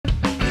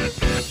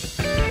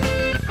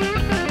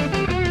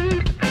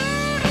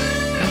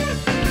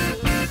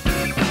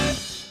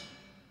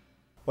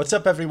What's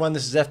up, everyone?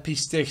 This is FP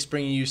Sticks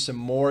bringing you some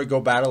more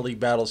Go Battle League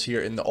battles here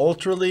in the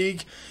Ultra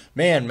League.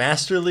 Man,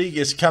 Master League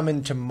is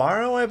coming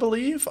tomorrow, I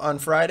believe, on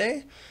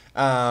Friday.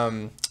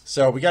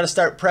 So we got to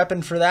start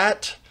prepping for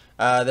that.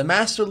 The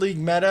Master League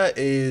meta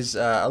is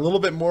a little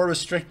bit more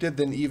restricted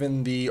than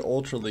even the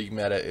Ultra League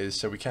meta is,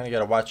 so we kind of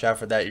got to watch out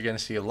for that. You're going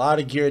to see a lot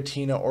of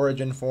Giratina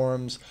Origin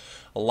forms,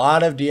 a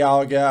lot of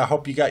Dialga. I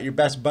hope you got your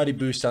best buddy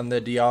boost on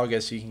the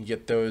Dialga so you can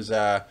get those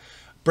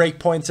break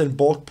points and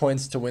bulk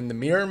points to win the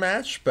mirror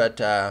match. But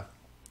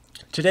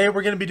today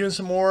we're going to be doing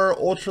some more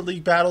Ultra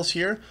League battles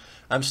here.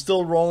 I'm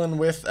still rolling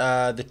with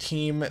the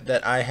team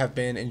that I have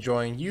been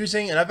enjoying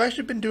using, and I've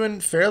actually been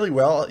doing fairly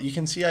well. You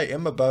can see I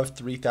am above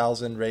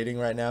 3,000 rating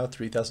right now,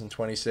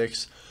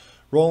 3,026.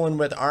 Rolling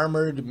with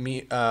Armored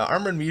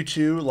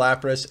Mewtwo,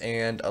 Lapras,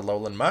 and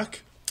Alolan Muck.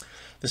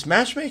 This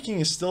matchmaking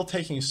is still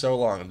taking so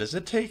long. Does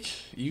it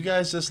take you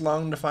guys this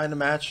long to find a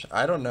match?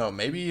 I don't know.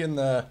 Maybe in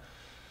the...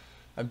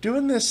 I'm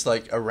doing this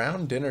like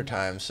around dinner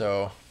time,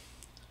 so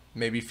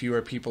maybe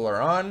fewer people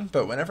are on,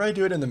 but whenever I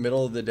do it in the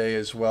middle of the day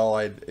as well,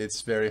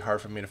 it's very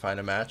hard for me to find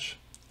a match.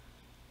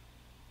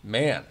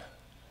 Man,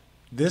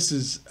 this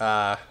is,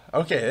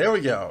 okay, there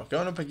we go.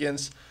 Going up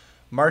against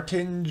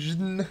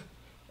Martin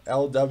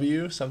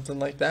LW, something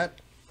like that.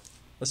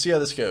 Let's see how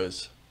this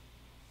goes.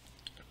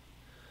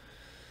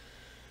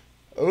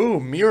 Oh,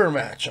 mirror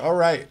match. All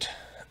right.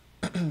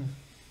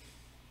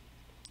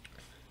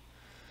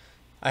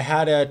 I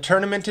had a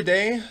tournament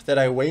today that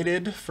I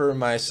waited for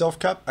my Silph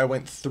Cup. I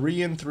went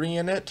 3-3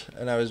 in it,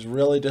 and I was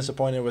really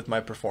disappointed with my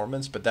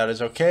performance, but that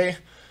is okay.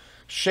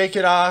 Shake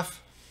it off,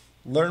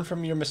 learn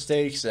from your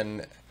mistakes,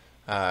 and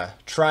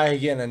try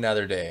again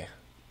another day.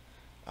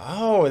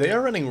 Oh, they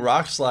are running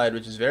Rock Slide,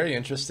 which is very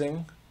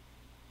interesting.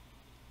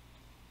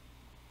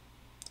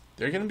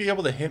 They're going to be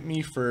able to hit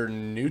me for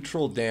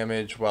neutral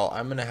damage, while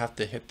I'm going to have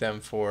to hit them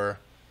for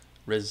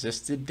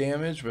resisted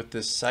damage with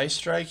this Psy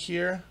Strike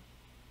here.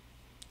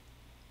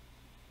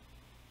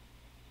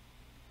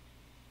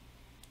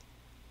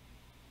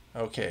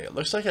 Okay, it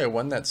looks like I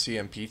won that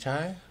CMP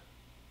tie.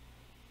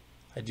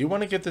 I do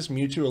want to get this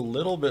Mewtwo a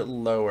little bit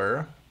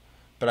lower,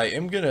 but I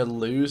am going to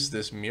lose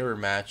this mirror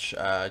match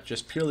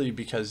just purely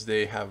because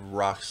they have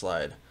Rock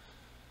Slide.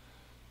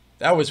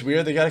 That was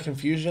weird. They got a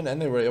confusion and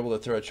they were able to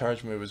throw a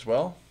charge move as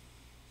well.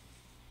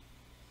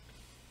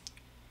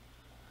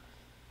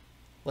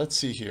 Let's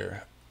see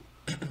here.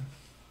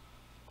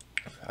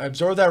 I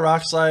absorbed that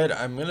Rock Slide.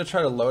 I'm going to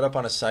try to load up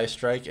on a Psy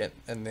Strike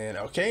and then,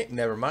 okay,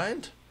 never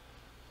mind.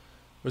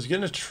 Was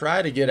going to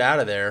try to get out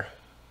of there.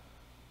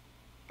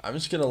 I'm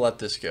just going to let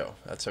this go.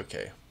 That's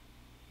okay.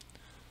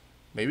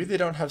 Maybe they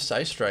don't have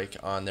Psy Strike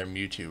on their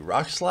Mewtwo.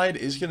 Rock Slide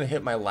is going to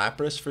hit my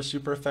Lapras for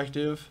super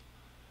effective.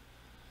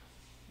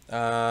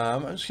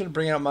 I'm just going to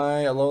bring out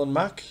my Alolan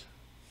Muck.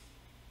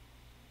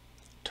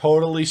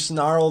 Totally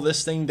snarl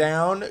this thing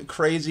down.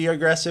 Crazy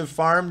aggressive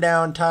farm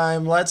down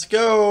time. Let's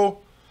go.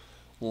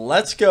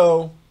 Let's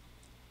go.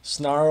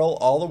 Snarl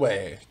all the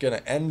way. Going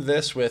to end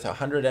this with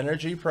 100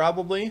 energy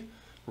probably.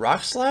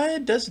 Rock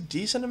Slide does a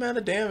decent amount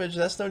of damage.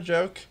 That's no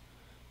joke.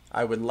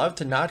 I would love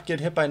to not get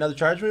hit by another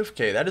charge move.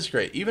 Okay, that is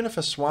great. Even if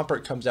a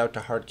Swampert comes out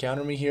to hard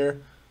counter me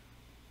here,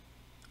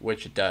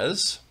 which it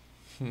does.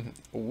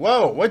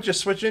 Whoa, what'd you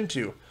switch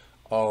into?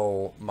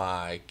 Oh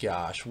my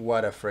gosh,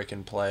 what a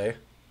freaking play.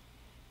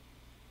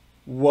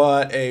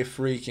 What a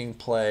freaking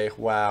play.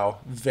 Wow,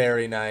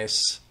 very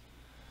nice.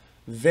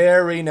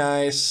 Very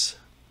nice.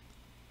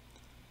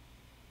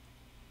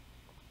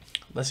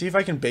 Let's see if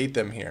I can bait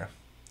them here.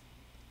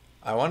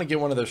 I want to get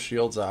one of those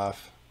shields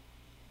off.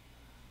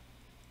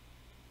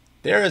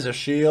 There is a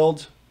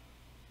shield.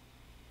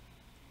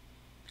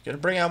 Gonna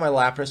bring out my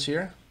Lapras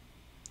here.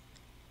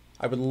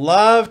 I would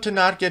love to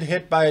not get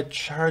hit by a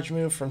charge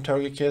move from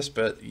Togekiss,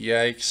 but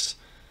yikes.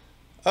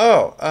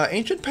 Oh,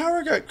 Ancient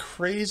Power got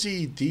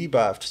crazy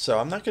debuffed, so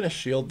I'm not going to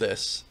shield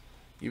this.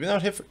 Even though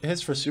it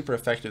hits for super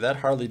effective, that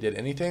hardly did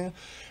anything.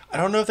 I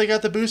don't know if they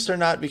got the boost or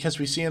not because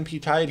we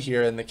CMP tied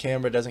here and the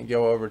camera doesn't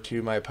go over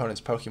to my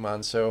opponent's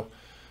Pokemon, so...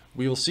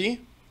 we will see.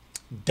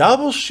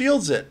 Double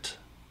shields it.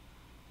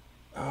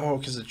 Oh,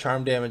 because the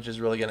charm damage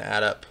is really going to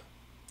add up.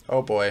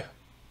 Oh, boy.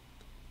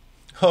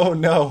 Oh,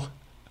 no.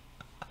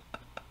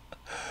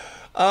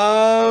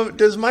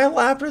 Does my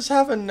Lapras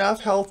have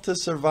enough health to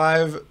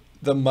survive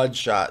the mud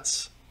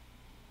shots?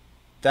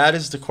 That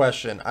is the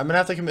question. I'm going to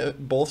have to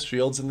commit both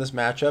shields in this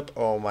matchup.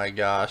 Oh, my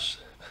gosh.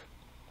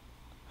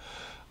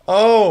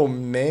 Oh,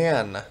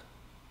 man.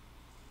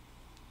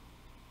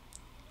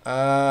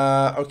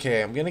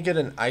 Okay, I'm gonna get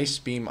an Ice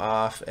Beam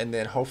off and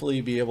then hopefully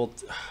be able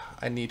to...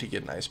 I need to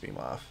get an Ice Beam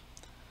off.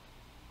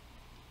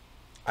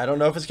 I don't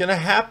know if it's gonna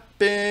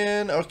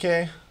happen.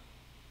 Okay.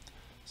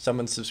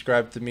 Someone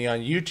subscribed to me on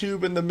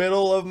YouTube in the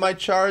middle of my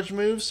charge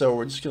move, so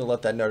we're just gonna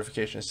let that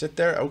notification sit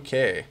there.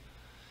 Okay.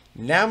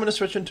 Now I'm gonna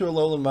switch into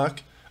Alolan Muck.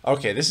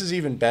 Okay, this is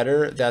even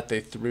better that they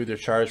threw their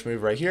charge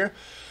move right here.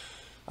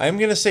 I'm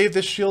going to save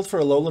this shield for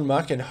Alolan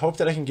Muck and hope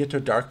that I can get to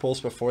Dark Pulse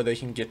before they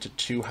can get to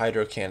 2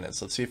 Hydro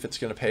Cannons. Let's see if it's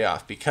going to pay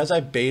off. Because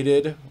I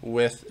baited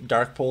with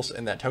Dark Pulse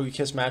in that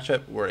Togekiss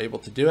matchup, we're able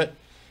to do it.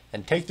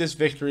 and take this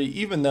victory,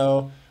 even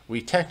though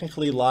we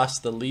technically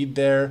lost the lead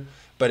there,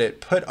 but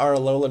it put our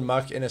Alolan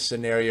Muck in a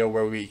scenario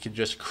where we could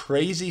just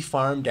crazy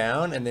farm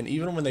down, and then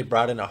even when they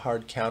brought in a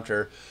hard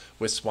counter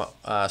with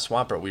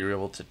Swampert, we were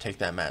able to take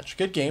that match.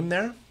 Good game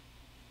there.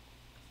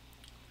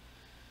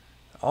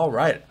 All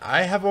right,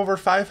 I have over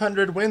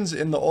 500 wins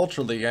in the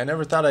Ultra League. I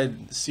never thought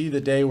I'd see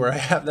the day where I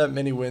have that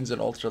many wins in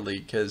Ultra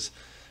League, because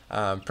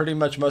pretty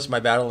much most of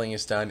my battling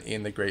is done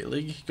in the Great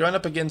League. Going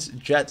up against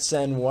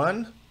Jetsen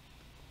 1.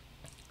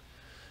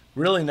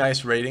 Really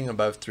nice rating,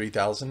 above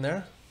 3,000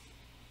 there.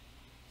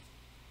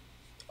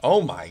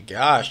 Oh my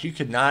gosh, you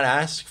could not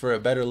ask for a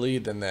better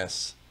lead than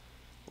this.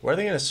 Where are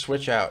they going to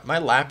switch out? My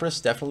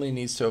Lapras definitely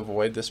needs to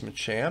avoid this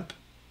Machamp.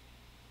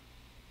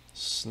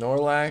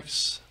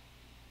 Snorlax.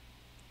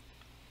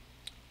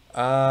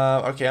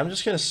 Okay, I'm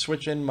just going to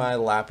switch in my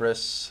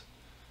Lapras.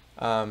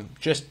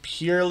 Just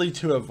purely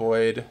to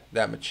avoid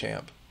that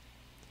Machamp.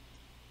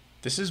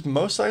 This is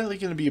most likely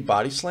going to be a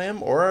Body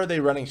Slam, or are they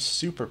running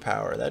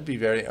Superpower? That'd be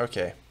very...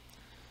 Okay.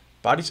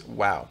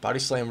 Wow, Body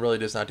Slam really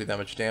does not do that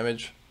much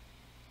damage.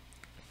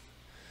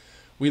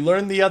 We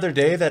learned the other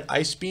day that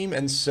Ice Beam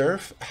and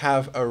Surf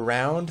have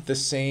around the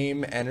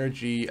same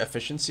energy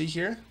efficiency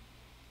here.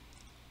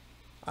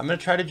 I'm going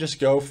to try to just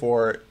go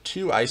for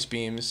 2 Ice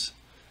Beams.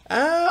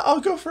 I'll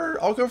go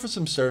for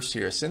some Surfs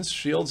here. Since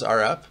shields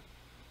are up,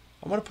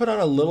 I'm going to put on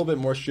a little bit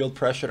more shield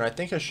pressure, and I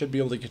think I should be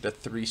able to get to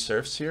 3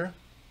 Surfs here.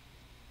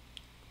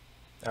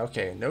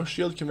 Okay, no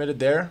shield committed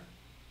there.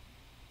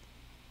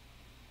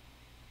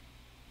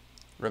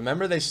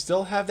 Remember, they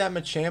still have that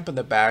Machamp in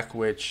the back,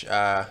 which,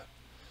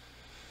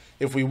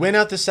 if we win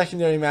out the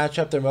secondary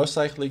matchup, they're most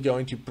likely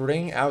going to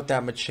bring out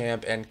that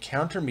Machamp and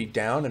counter me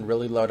down and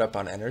really load up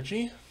on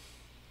energy.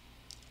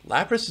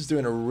 Lapras is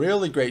doing a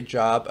really great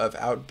job of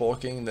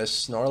out-bulking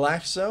this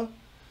Snorlax, though.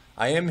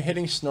 I am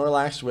hitting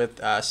Snorlax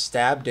with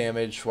stab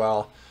damage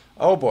while...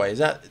 Oh boy,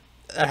 that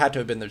had to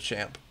have been the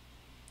Machamp.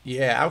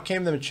 Yeah, out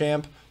came the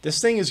Machamp. This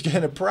thing is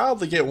going to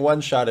probably get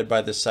one-shotted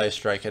by this Psy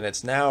Strike, and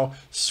it's now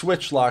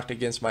switch-locked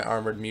against my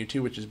Armored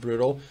Mewtwo, which is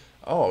brutal.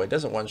 Oh, it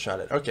doesn't one-shot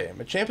it. Okay,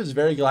 Machamp is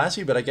very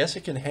glassy, but I guess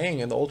it can hang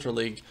in the Ultra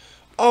League.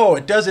 Oh,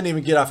 it doesn't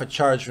even get off a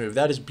charge move.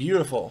 That is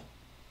beautiful.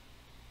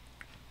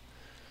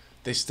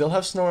 They still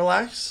have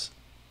Snorlax.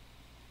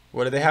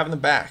 What do they have in the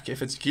back?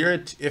 If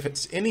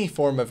it's any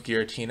form of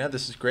Giratina,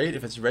 this is great.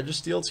 If it's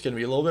Registeel, it's going to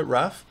be a little bit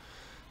rough.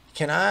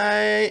 Can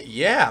I...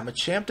 Yeah,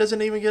 Machamp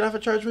doesn't even get off a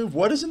charge move.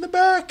 What is in the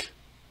back?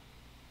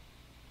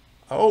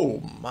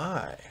 Oh,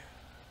 my.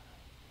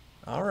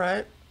 All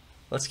right.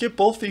 Let's get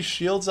both these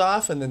shields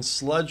off and then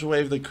Sludge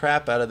Wave the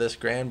crap out of this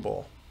Grand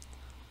Bull.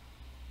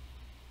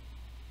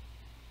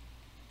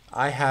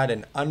 I had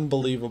an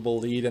unbelievable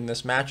lead in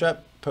this matchup.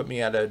 Put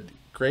me at a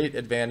great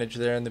advantage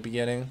there in the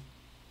beginning.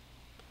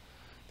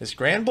 This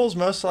Grand Bull's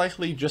most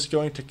likely just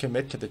going to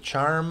commit to the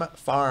Charm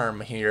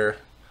Farm here.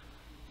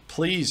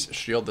 Please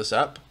shield this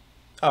up.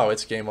 Oh,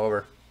 it's game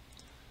over.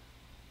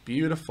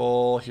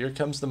 Beautiful. Here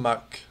comes the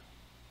Muck.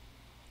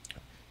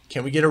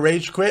 Can we get a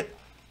Rage Quit?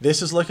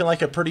 This is looking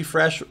like a pretty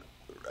fresh...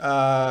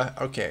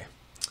 okay.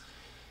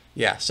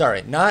 Yeah,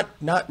 sorry. Not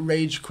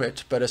Rage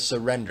Quit, but a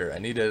Surrender. I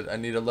need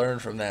to learn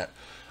from that.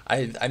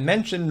 I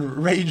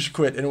mentioned Rage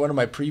Quit in one of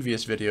my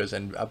previous videos,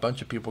 and a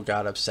bunch of people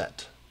got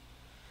upset.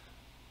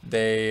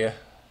 They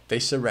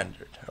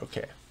surrendered.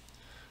 Okay.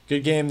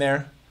 Good game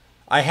there.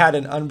 I had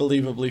an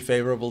unbelievably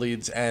favorable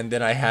leads, and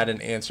then I had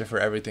an answer for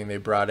everything they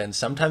brought in.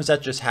 Sometimes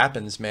that just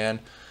happens, man.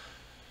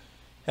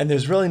 And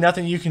there's really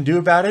nothing you can do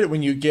about it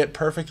when you get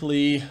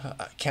perfectly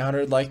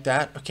countered like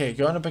that. Okay,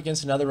 going up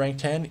against another rank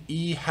 10.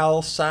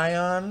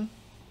 Halcyon.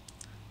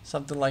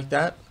 Something like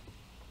that.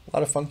 A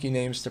lot of funky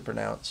names to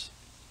pronounce.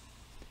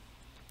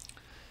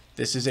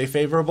 This is a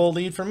favorable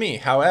lead for me.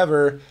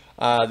 However,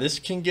 this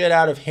can get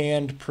out of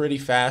hand pretty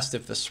fast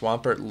if the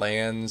Swampert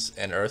lands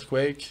an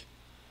Earthquake.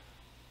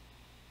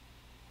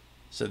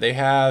 So they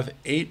have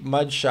 8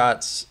 Mud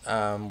Shots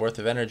worth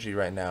of energy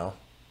right now,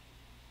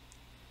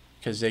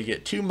 because they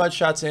get 2 Mud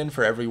Shots in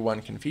for every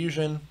 1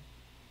 Confusion.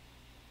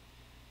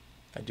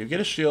 I do get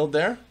a shield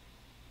there.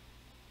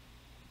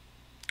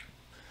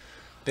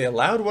 They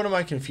allowed one of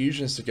my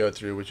Confusions to go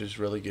through, which is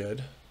really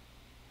good.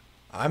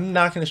 I'm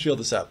not going to shield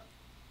this up.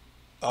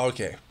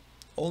 Okay.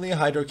 Only a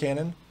Hydro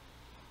Cannon.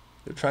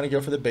 They're trying to go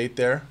for the bait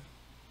there.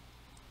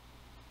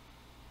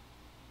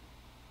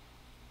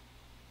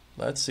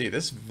 Let's see.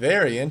 This is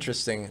very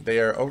interesting. They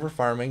are over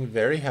farming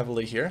very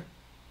heavily here.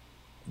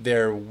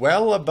 They're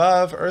well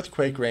above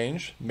Earthquake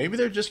range. Maybe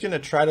they're just going to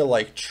try to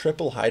like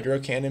triple Hydro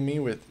Cannon me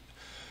with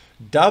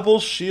double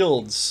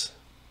shields.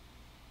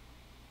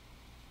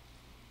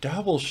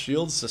 Double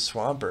shields to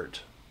Swampert.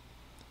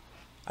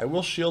 I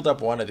will shield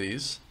up one of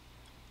these.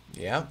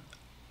 Yeah.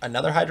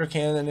 Another Hydro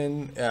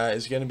Cannon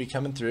is going to be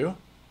coming through.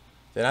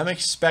 Then I'm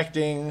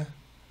expecting...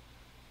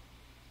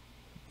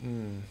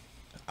 I'm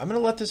going to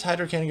let this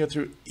Hydro Cannon go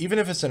through. Even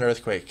if it's an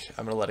Earthquake,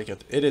 I'm going to let it go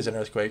through. It is an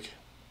Earthquake.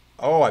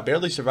 Oh, I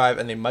barely survived,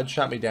 and they Mud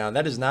Shot me down.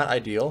 That is not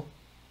ideal.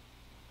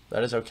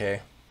 That is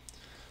okay.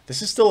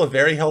 This is still a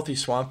very healthy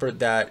Swampert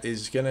that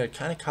is going to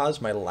kind of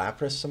cause my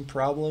Lapras some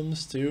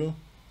problems too.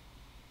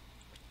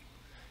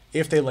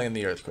 If they land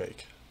the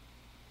Earthquake.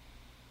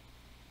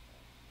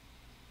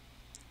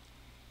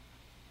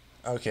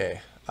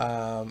 Okay.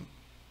 I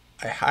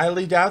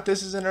highly doubt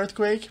this is an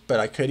Earthquake, but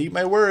I could eat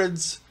my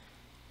words.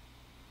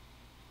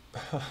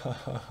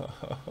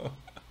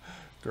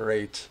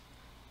 Great.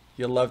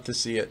 You'll love to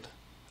see it.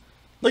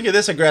 Look at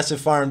this aggressive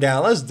farm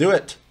down. Let's do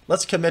it.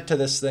 Let's commit to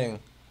this thing.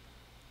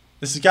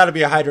 This has got to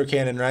be a Hydro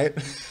Cannon, right?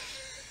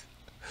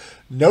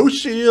 No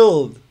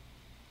shield.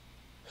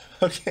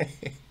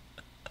 Okay.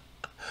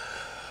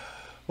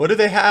 What do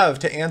they have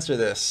to answer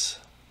this?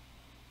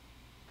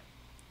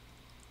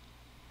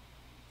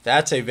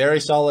 That's a very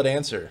solid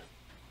answer.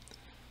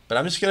 But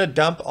I'm just going to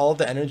dump all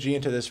the energy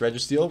into this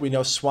Registeel. We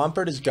know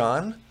Swampert is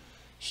gone.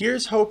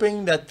 Here's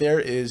hoping that there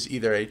is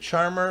either a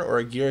Charmer or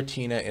a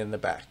Giratina in the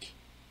back.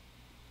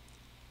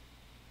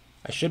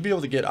 I should be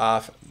able to get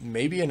off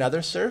maybe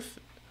another Surf.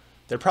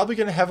 They're probably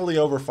going to heavily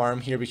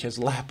overfarm here because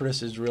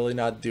Lapras is really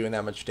not doing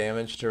that much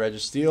damage to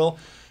Registeel.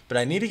 But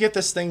I need to get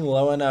this thing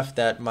low enough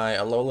that my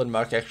Alolan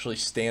Muck actually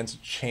stands a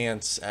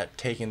chance at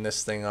taking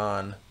this thing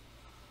on.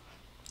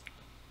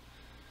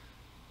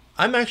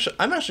 I'm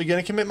actually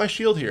going to commit my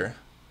shield here.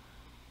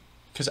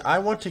 Because I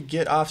want to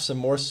get off some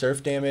more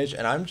Surf damage,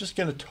 and I'm just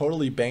going to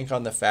totally bank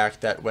on the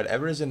fact that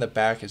whatever is in the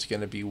back is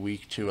going to be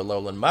weak to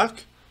Alolan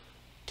Muck.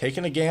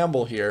 Taking a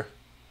gamble here.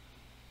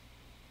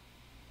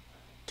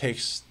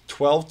 Takes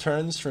 12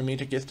 turns for me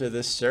to get to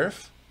this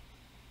Surf.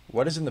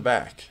 What is in the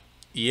back?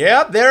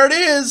 Yep, there it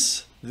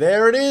is!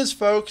 There it is,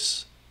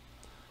 folks.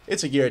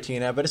 It's a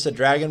Giratina, but it's a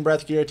Dragon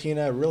Breath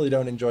Giratina. I really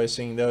don't enjoy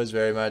seeing those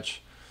very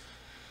much.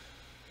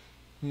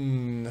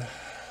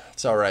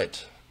 It's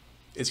alright.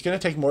 It's going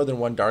to take more than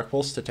one Dark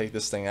Pulse to take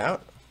this thing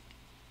out.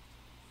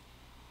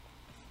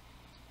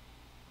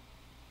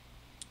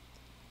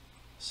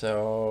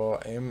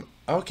 So,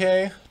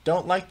 okay.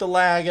 Don't like the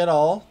lag at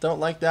all. Don't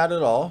like that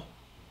at all.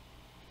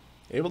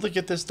 Able to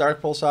get this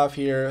Dark Pulse off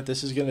here.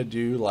 This is going to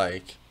do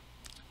like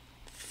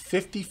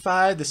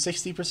 55 to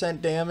 60%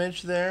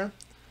 damage there.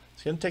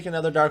 It's going to take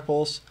another Dark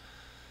Pulse.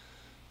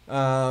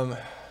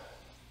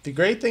 The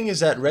great thing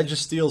is that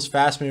Registeel's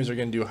fast moves are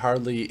going to do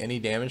hardly any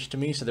damage to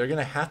me, so they're going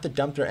to have to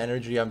dump their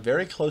energy. I'm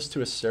very close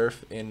to a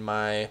Surf in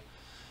my,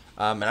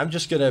 and I'm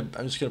just gonna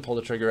pull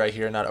the trigger right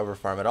here, not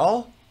overfarm at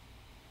all.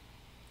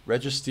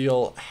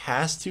 Registeel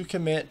has to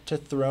commit to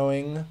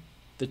throwing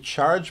the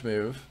charge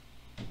move,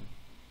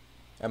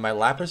 and my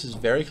Lapras is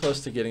very close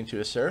to getting to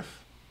a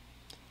Surf.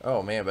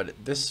 Oh man,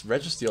 but this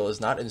Registeel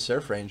is not in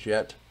Surf range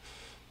yet.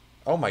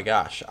 Oh my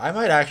gosh, I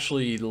might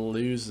actually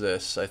lose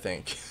this, I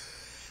think.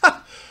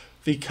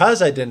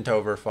 Because I didn't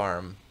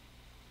overfarm.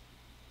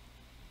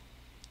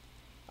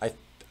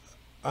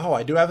 Oh,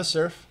 I do have a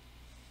Surf.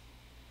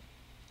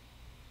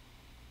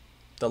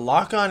 The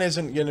lock-on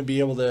isn't going to be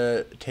able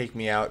to take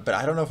me out, but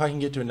I don't know if I can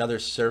get to another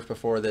Surf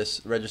before this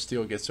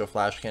Registeel gets to a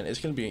Flash Cannon.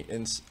 It's going to be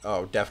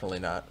oh, definitely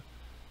not.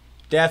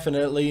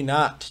 Definitely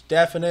not.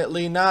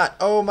 Definitely not.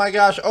 Oh my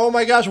gosh. Oh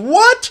my gosh.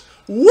 What?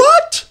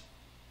 What?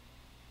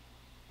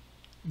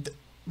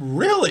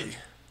 Really?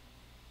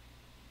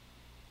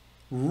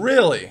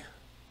 Really?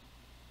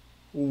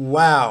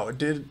 Wow,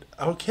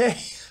 okay.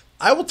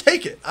 I will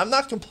take it. I'm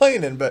not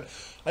complaining, but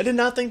I did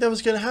not think that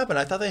was going to happen.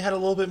 I thought they had a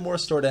little bit more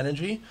stored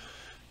energy.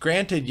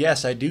 Granted,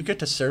 yes, I do get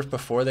to Surf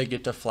before they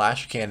get to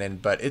Flash Cannon,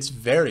 but it's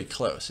very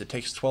close. It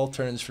takes 12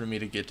 turns for me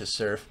to get to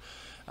Surf,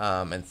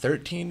 and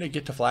 13 to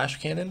get to Flash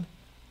Cannon.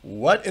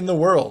 What in the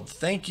world?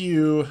 Thank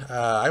you.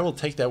 I will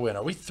take that win.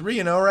 Are we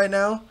 3-0 right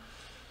now?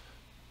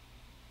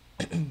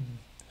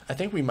 I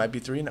think we might be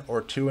 3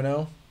 or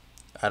 2-0.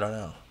 I don't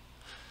know.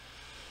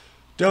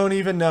 Don't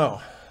even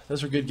know.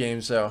 Those were good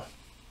games, though.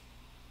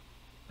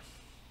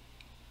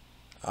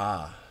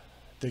 Ah,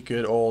 the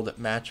good old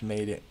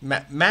matchmaking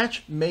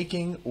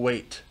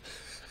wait.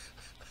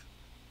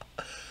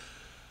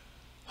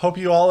 Hope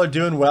you all are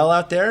doing well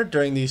out there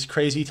during these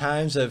crazy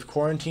times of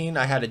quarantine.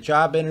 I had a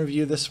job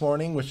interview this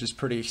morning, which is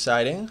pretty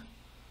exciting.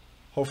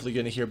 Hopefully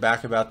going to hear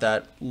back about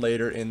that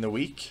later in the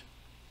week.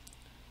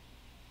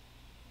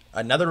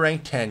 Another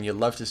rank 10, you'd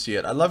love to see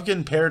it. I love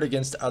getting paired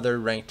against other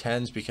rank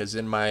 10s because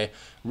then my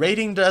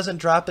rating doesn't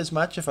drop as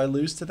much if I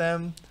lose to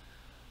them.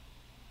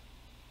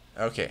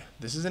 Okay,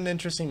 this is an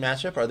interesting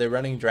matchup. Are they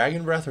running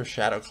Dragon Breath or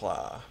Shadow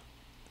Claw?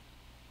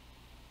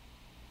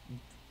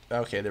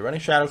 Okay, they're running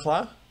Shadow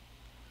Claw.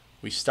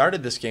 We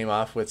started this game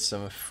off with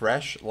some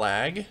fresh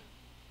lag.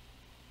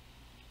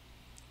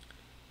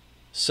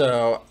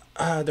 So,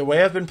 the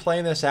way I've been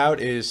playing this out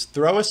is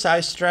throw a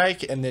Psy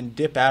Strike and then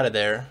dip out of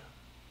there.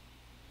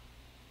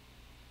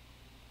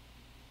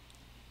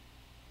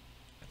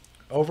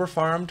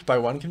 Overfarmed by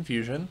one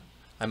Confusion.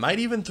 I might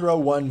even throw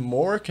one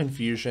more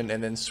Confusion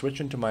and then switch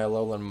into my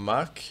Alolan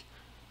Muck.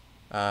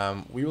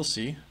 We will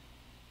see.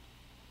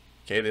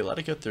 Okay, they let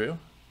it go through.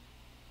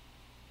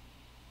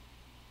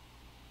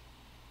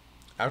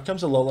 Out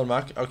comes Alolan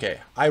Muck.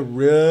 Okay, I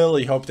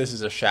really hope this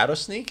is a Shadow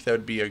Sneak. That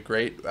would be a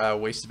great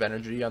waste of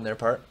energy on their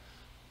part.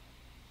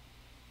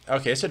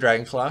 Okay, it's a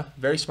Dragon Claw.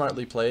 Very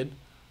smartly played.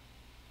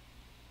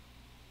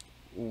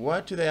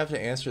 What do they have to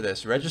answer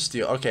this?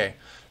 Registeel. Okay,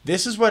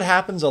 this is what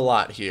happens a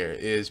lot here,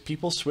 is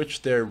people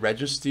switch their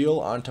Registeel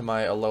onto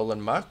my Alolan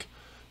Muck.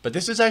 But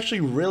this is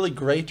actually really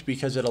great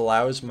because it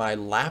allows my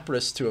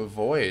Lapras to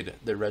avoid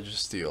the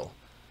Registeel.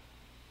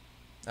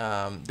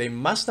 They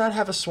must not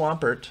have a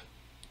Swampert,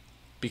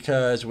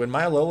 because when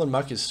my Alolan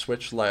Muck is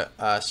switch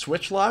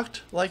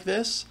locked like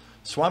this,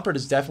 Swampert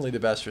is definitely the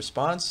best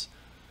response.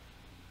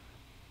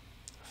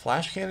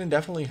 Flash Cannon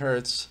definitely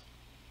hurts.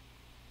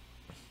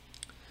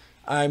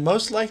 I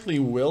most likely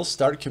will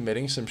start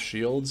committing some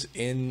shields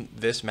in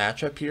this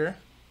matchup here,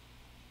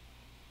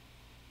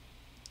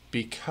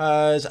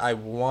 because I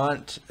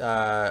want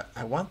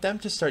them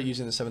to start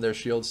using some of their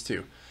shields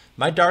too.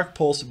 My Dark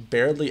Pulse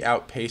barely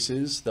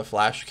outpaces the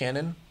Flash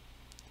Cannon.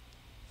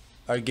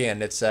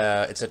 Again, it's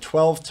a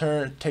 12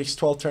 turn, takes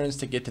 12 turns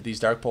to get to these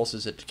Dark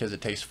Pulses because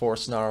it takes 4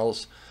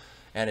 Snarls,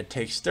 and it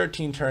takes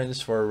 13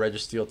 turns for a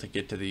Registeel to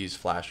get to these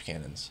Flash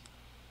Cannons.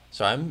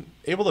 So I'm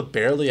able to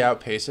barely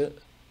outpace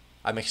it.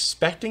 I'm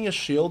expecting a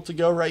shield to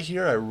go right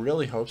here. I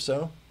really hope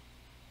so.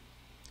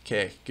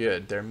 Okay,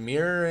 good. They're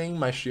mirroring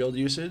my shield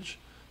usage.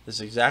 This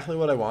is exactly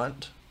what I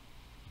want.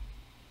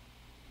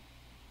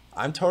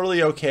 I'm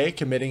totally okay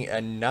committing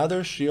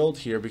another shield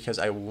here because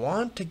I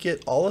want to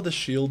get all of the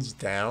shields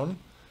down.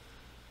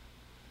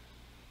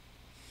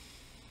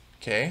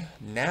 Okay,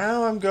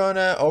 now I'm going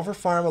to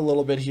overfarm a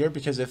little bit here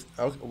because if...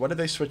 Oh, what did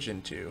they switch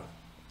into?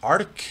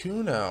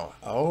 Articuno.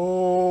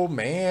 Oh,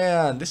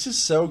 man. This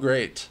is so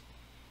great.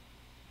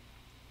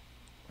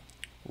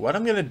 What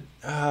I'm going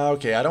to...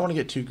 okay, I don't want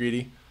to get too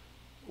greedy.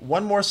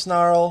 One more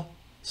Snarl.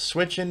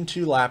 Switch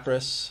into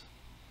Lapras.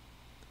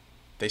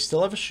 They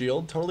still have a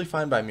shield. Totally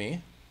fine by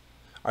me.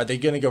 Are they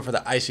going to go for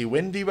the Icy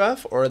Wind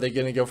debuff, or are they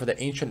going to go for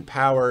the Ancient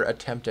Power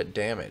attempt at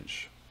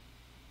damage?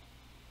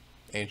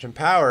 Ancient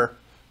Power,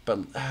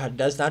 but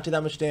does not do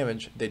that much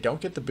damage. They don't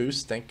get the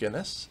boost, thank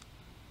goodness.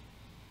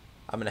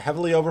 I'm going to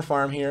heavily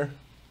overfarm here.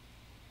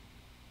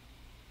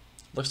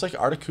 Looks like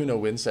Articuno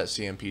wins that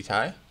CMP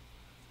tie.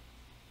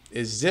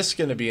 Is this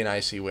going to be an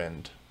Icy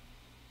Wind?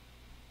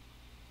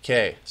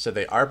 Okay, so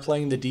they are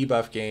playing the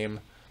debuff game.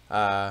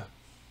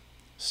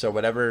 So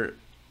whatever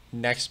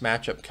next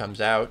matchup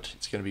comes out,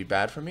 it's going to be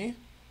bad for me.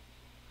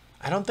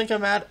 I don't think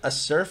I'm at a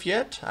Surf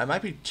yet. I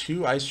might be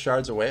 2 Ice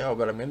Shards away. Oh,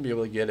 but I'm going to be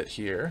able to get it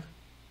here.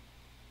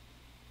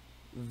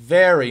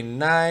 Very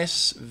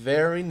nice.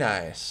 Very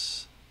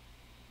nice.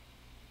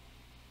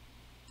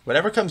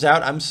 Whatever comes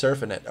out, I'm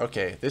surfing it.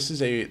 Okay, this is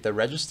the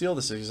Registeel.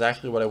 This is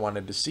exactly what I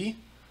wanted to see.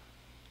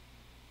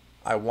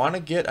 I want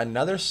to get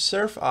another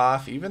Surf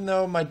off, even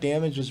though my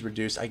damage is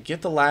reduced. I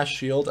get the last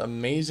shield.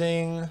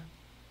 Amazing.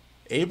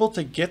 Able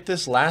to get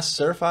this last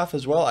Surf off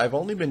as well. I've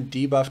only been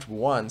debuffed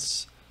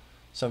once,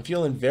 so I'm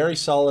feeling very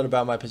solid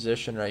about my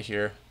position right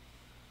here.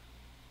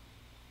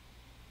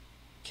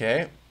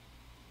 Okay.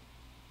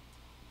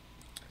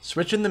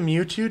 Switching the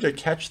Mewtwo to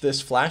catch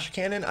this Flash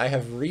Cannon. I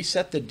have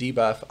reset the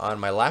debuff on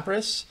my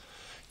Lapras.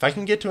 If I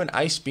can get to an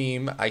Ice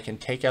Beam, I can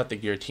take out the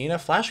Giratina.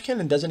 Flash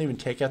Cannon doesn't even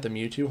take out the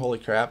Mewtwo. Holy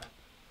crap.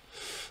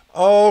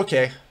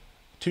 Okay.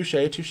 Touche,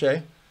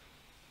 touche.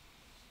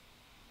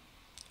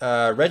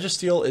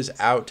 Registeel is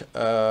out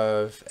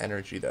of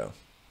energy, though.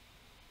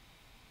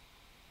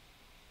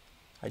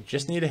 I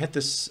just need to hit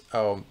this.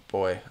 Oh,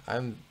 boy.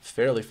 I'm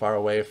fairly far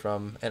away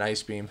from an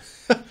Ice Beam.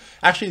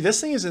 Actually, this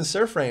thing is in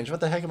Surf range.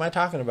 What the heck am I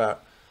talking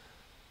about?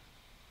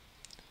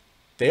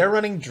 They are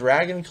running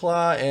Dragon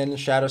Claw and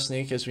Shadow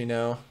Sneak, as we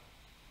know.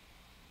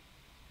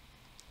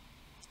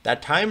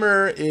 That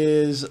timer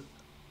is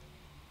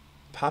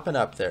popping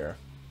up there.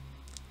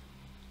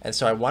 And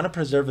so I want to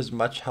preserve as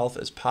much health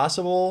as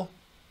possible.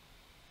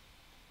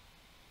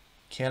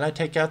 Can I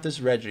take out this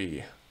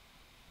Reggie?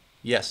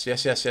 Yes,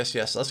 yes, yes, yes,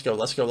 yes. Let's go,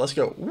 let's go, let's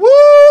go.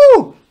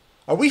 Woo!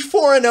 Are we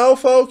 4-0,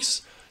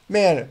 folks?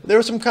 Man, there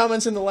were some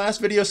comments in the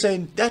last video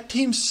saying, that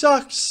team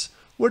sucks.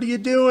 What are you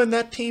doing?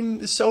 That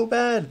team is so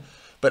bad.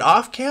 But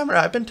off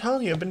camera, I've been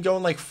telling you, I've been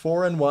going like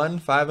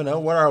 4-1,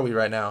 5-0. What are we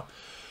right now?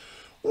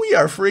 We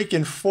are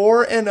freaking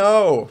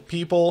 4-0,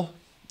 people.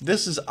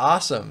 This is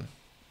awesome.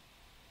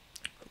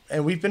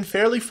 And we've been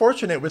fairly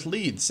fortunate with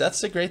leads. That's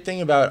the great thing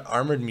about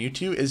Armored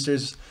Mewtwo, is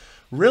there's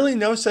really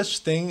no such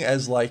thing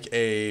as like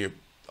a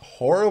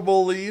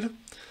horrible lead,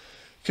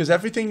 because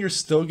everything you're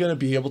still going to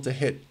be able to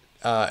hit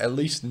at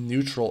least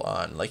neutral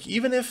on. Like,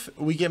 even if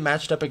we get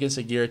matched up against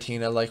a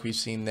Giratina like we've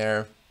seen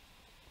there,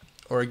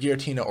 or a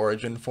Giratina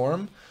Origin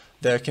form,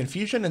 the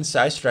confusion and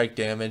Psy Strike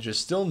damage is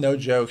still no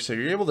joke, so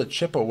you're able to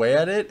chip away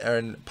at it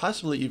and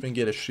possibly even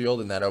get a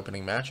shield in that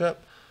opening matchup.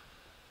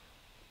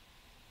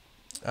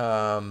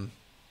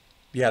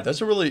 Yeah,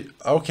 those are really...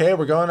 Okay,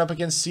 we're going up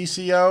against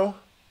CCO.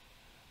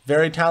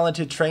 Very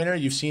talented trainer.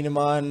 You've seen him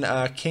on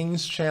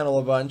King's channel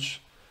a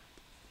bunch.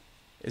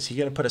 Is he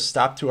going to put a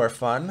stop to our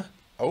fun?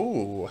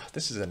 Oh,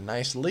 this is a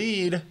nice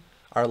lead.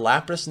 Our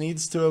Lapras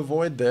needs to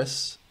avoid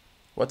this.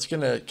 What's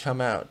going to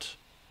come out?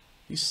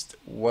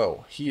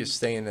 Whoa, he is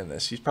staying in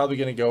this. He's probably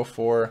going to go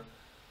for...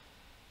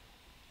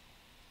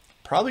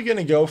 Probably going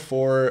to go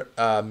for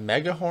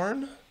Mega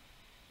Horn,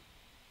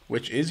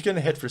 which is going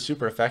to hit for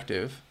super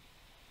effective.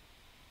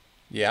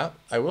 Yeah,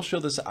 I will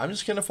shield this. I'm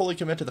just going to fully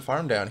commit to the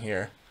farm down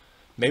here.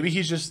 Maybe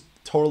he's just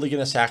totally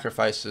going to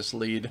sacrifice this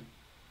lead.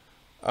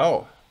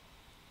 Oh.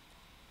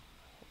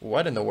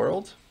 What in the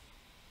world?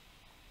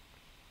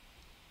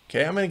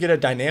 Okay, I'm going to get a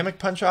dynamic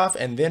punch off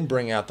and then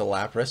bring out the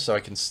Lapras so I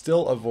can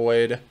still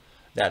avoid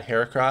that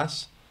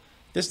Heracross.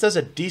 This does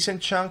a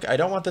decent chunk. I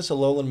don't want this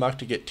Alolan Muck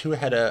to get too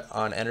ahead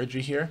on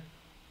energy here.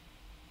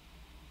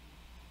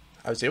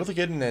 I was able to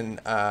get an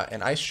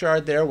Ice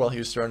Shard there while he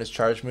was throwing his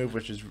charge move,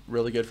 which is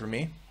really good for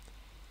me.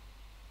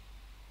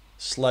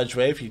 Sludge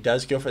Wave. He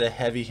does go for the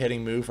heavy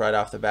hitting move right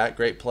off the bat.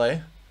 Great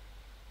play.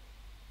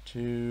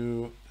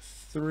 2,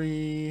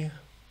 3.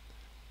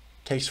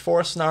 Takes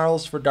 4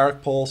 Snarls for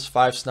Dark Pulse,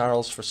 5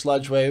 Snarls for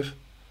Sludge Wave.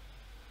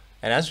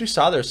 And as we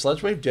saw there,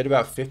 Sludge Wave did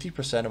about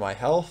 50% of my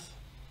health.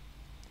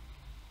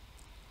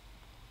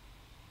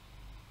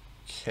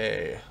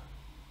 Okay.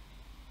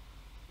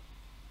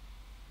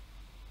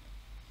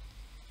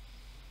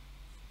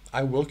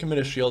 I will commit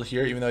a shield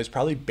here, even though he's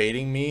probably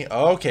baiting me.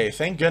 Okay,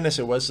 thank goodness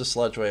it was the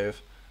Sludge Wave.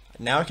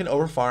 Now I can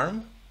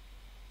overfarm.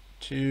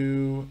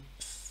 2,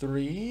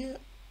 3.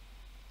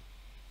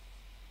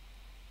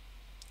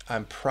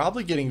 I'm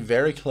probably getting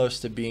very close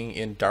to being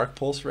in Dark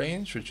Pulse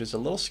range, which is a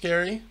little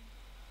scary.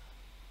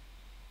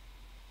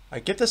 I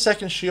get the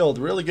second shield,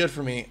 really good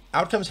for me.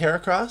 Out comes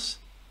Heracross.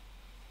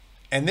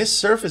 And this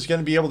Surf is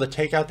going to be able to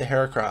take out the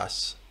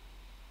Heracross.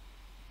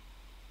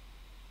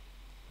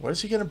 What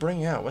is he going to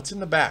bring out? What's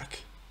in the back?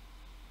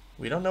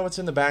 We don't know what's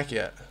in the back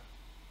yet.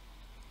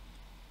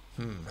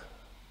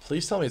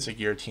 Please tell me it's a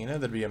Giratina.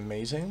 That'd be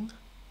amazing.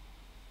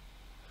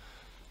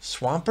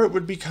 Swampert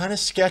would be kind of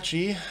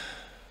sketchy.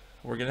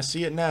 We're going to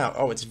see it now.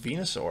 Oh, it's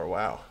Venusaur.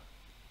 Wow.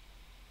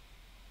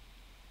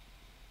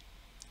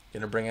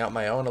 Going to bring out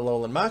my own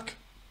Alolan Muck.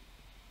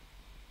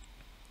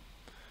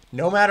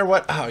 No matter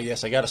what. Oh,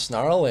 yes, I got a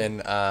Snarl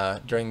in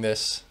during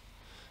this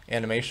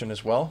animation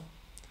as well.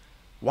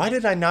 Why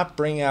did I not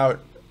bring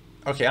out...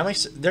 Okay,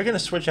 they're going to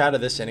switch out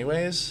of this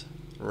anyways,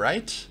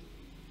 right?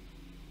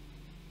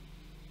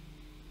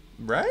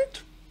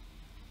 Right?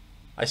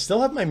 I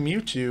still have my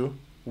Mewtwo,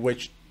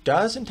 which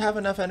doesn't have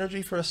enough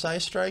energy for a Psy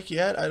Strike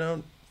yet, I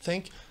don't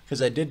think,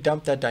 because I did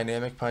dump that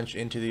Dynamic Punch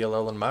into the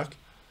Alolan Muck.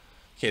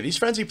 Okay, these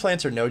Frenzy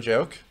Plants are no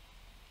joke.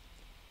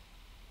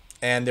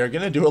 And they're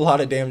going to do a lot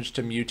of damage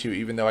to Mewtwo,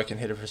 even though I can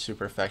hit it for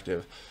super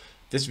effective.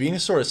 This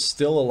Venusaur is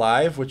still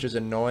alive, which is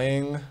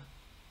annoying.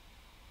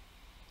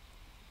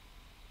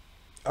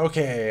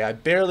 Okay, I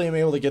barely am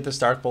able to get this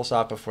Dark Pulse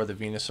off before the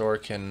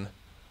Venusaur can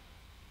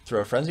throw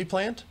a Frenzy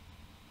Plant.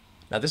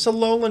 Now this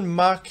Alolan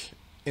Muck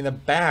in the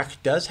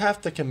back does have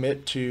to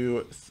commit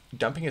to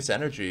dumping its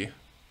energy.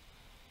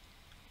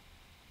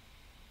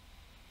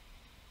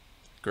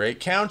 Great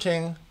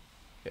counting.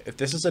 If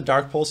this is a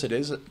Dark Pulse, it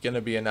is going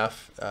to be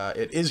enough.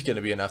 It is going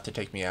to be enough to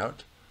take me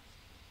out.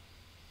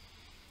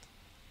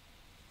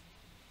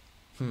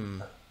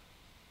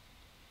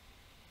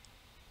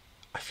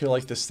 I feel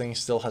like this thing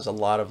still has a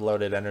lot of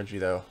loaded energy,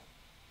 though.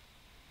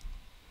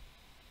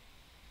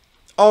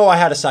 Oh, I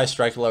had a Psy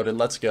Strike loaded.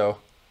 Let's go.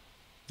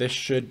 This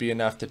should be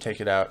enough to take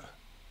it out.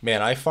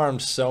 Man, I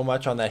farmed so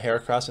much on that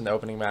Heracross in the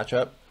opening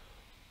matchup.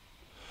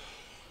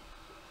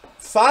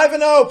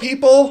 5-0,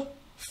 people!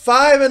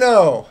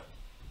 5-0!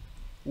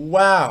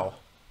 Wow.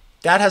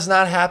 That has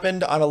not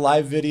happened on a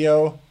live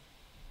video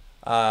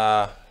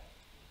ever?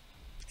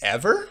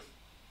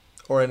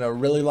 Or in a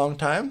really long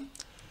time?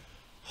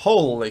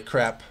 Holy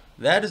crap.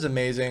 That is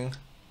amazing.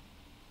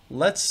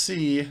 Let's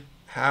see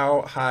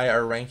how high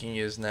our ranking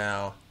is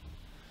now.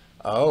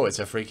 Oh, it's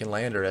a freaking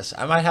Landorus.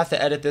 I might have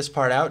to edit this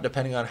part out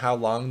depending on how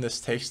long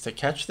this takes to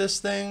catch this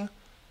thing.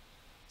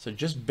 So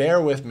just bear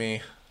with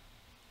me.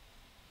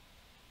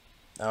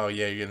 Oh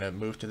yeah, you're going to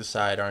move to the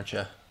side, aren't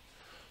you?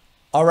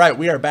 All right,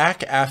 we are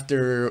back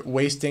after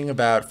wasting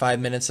about 5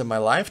 minutes of my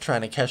life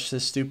trying to catch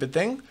this stupid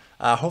thing.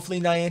 Hopefully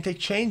Niantic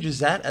changes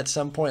that at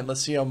some point.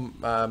 Let's see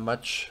how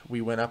much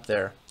we went up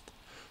there.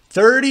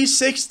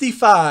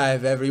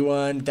 3065,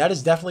 everyone. That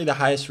is definitely the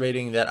highest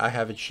rating that I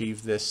have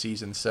achieved this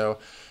season. So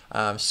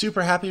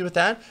super happy with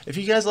that. If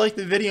you guys like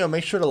the video,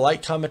 make sure to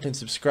like, comment, and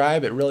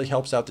subscribe. It really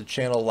helps out the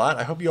channel a lot.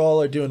 I hope you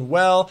all are doing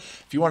well.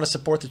 If you want to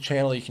support the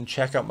channel, you can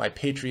check out my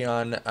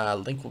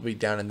Patreon. Link will be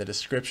down in the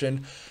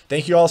description.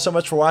 Thank you all so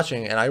much for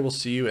watching, and I will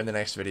see you in the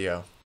next video.